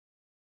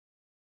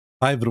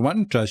Hi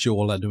everyone, trust you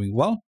all are doing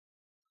well.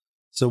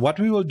 So what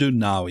we will do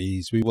now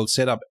is we will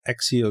set up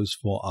Axios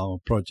for our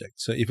project.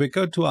 So if we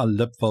go to our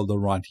lib folder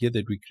right here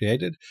that we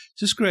created,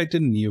 just create a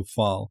new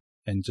file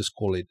and just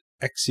call it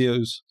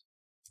Axios.js.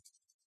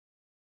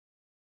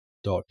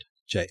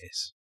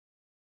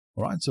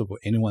 All right, so for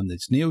anyone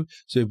that's new,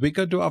 so if we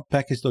go to our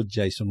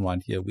package.json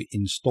right here, we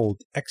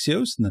installed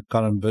Axios, and the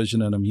current version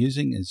that I'm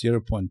using is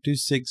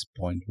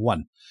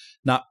 0.26.1.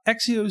 Now,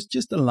 Axios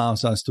just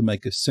allows us to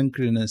make a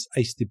synchronous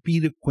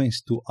HTTP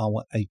request to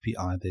our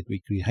API that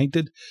we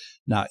created.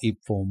 Now, if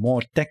for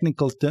more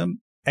technical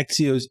term,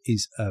 Axios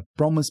is a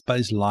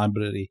promise-based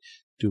library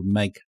to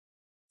make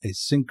a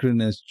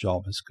synchronous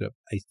JavaScript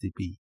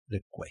HTTP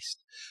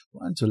request.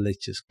 All right, so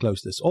let's just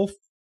close this off.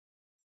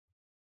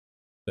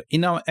 So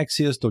in our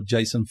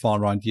Axios.json file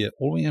right here,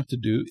 all we have to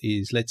do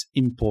is let's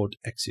import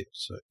Axios.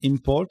 So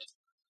import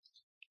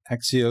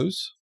Axios.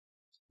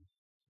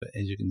 But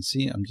as you can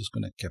see, I'm just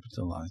going to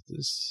capitalize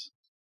this.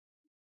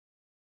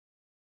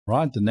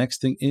 Right, the next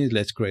thing is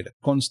let's create a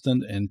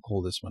constant and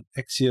call this one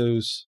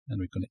Axios. And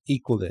we're going to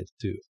equal that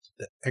to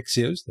the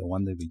Axios, the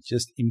one that we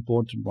just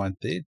imported right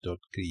there,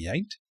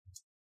 .create.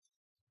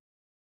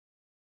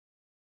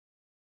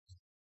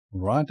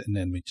 Right, and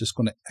then we're just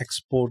going to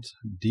export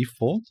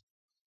default.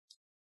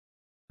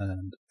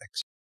 And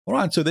all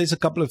right, so there's a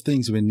couple of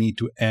things we need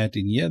to add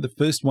in here. The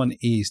first one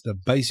is the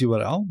base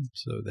URL.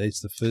 So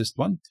that's the first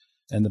one.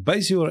 And the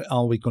base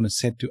URL we're going to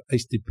set to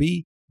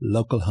HTTP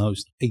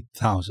localhost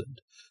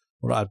 8000.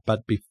 All right,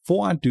 but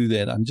before I do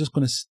that, I'm just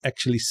going to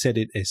actually set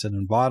it as an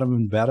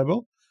environment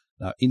variable.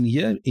 Now in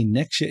here, in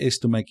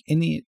Next.js, to make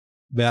any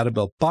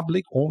variable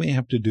public, all we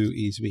have to do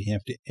is we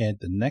have to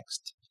add the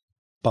next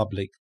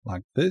public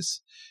like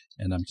this.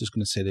 And I'm just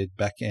going to set it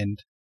backend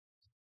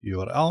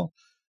URL.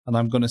 And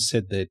I'm going to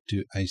set that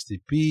to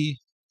HTTP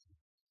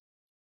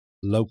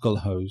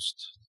localhost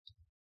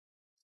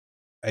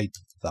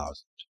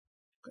 8000.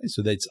 Okay,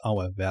 so that's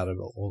our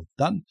variable all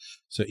done.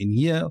 So in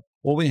here,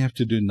 all we have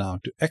to do now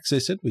to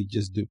access it, we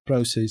just do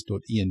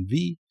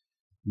process.env.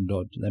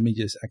 Let me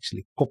just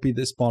actually copy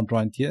this part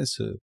right here.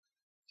 So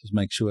just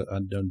make sure I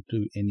don't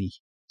do any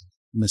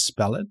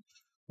misspell it.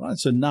 Right,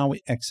 so now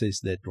we access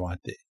that right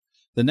there.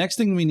 The next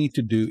thing we need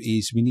to do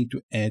is we need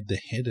to add the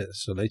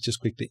headers. So let's just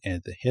quickly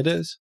add the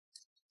headers.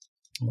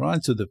 All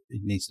right, so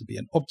it needs to be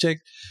an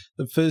object.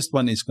 The first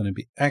one is going to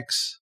be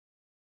X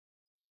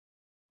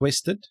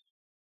requested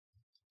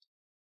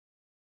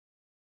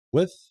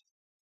with,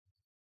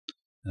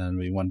 and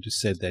we want to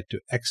set that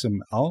to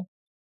XML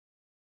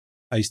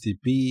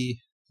HTTP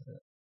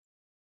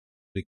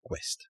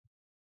request.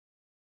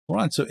 All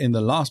right, so in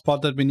the last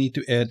part that we need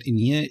to add in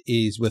here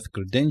is with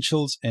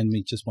credentials, and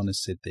we just want to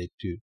set that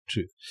to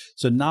true.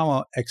 So now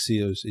our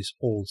Axios is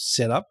all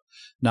set up.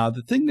 Now,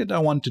 the thing that I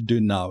want to do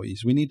now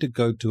is we need to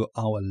go to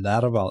our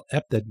Laravel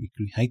app that we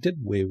created,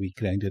 where we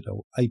created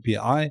our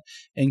API,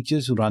 and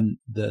just run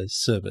the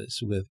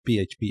service with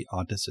PHP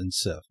Artisan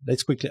Serve.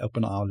 Let's quickly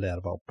open our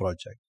Laravel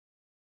project.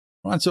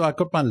 All right, so I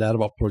got my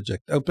Laravel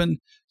project open.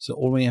 So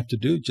all we have to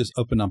do, just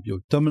open up your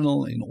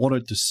terminal. In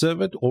order to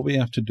serve it, all we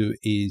have to do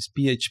is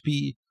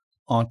PHP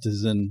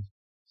Artisan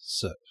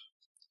Serve.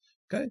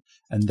 Okay,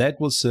 and that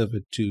will serve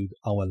it to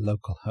our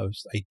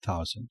localhost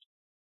 8000.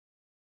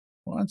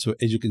 All right, so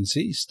as you can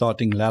see,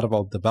 starting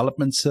Laravel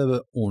development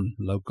server on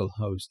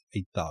localhost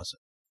 8000.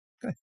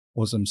 Okay,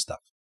 awesome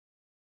stuff.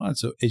 All right,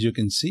 so as you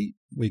can see,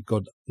 we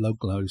got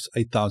localhost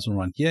 8000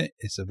 right here.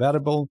 It's a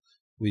variable.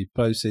 We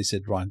process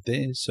it right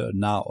there. So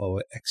now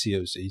our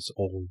Axios is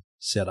all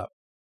set up.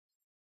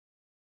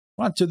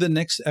 Right, so the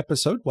next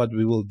episode, what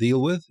we will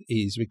deal with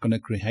is we're going to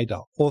create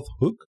our auth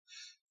hook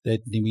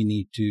that we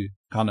need to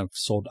kind of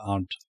sort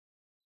out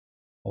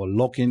our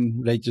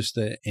login,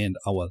 register, and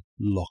our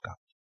lockout.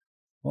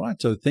 All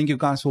right, so thank you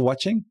guys for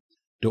watching.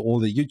 Do all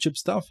the YouTube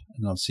stuff,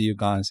 and I'll see you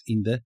guys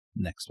in the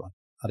next one.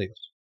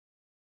 Adios.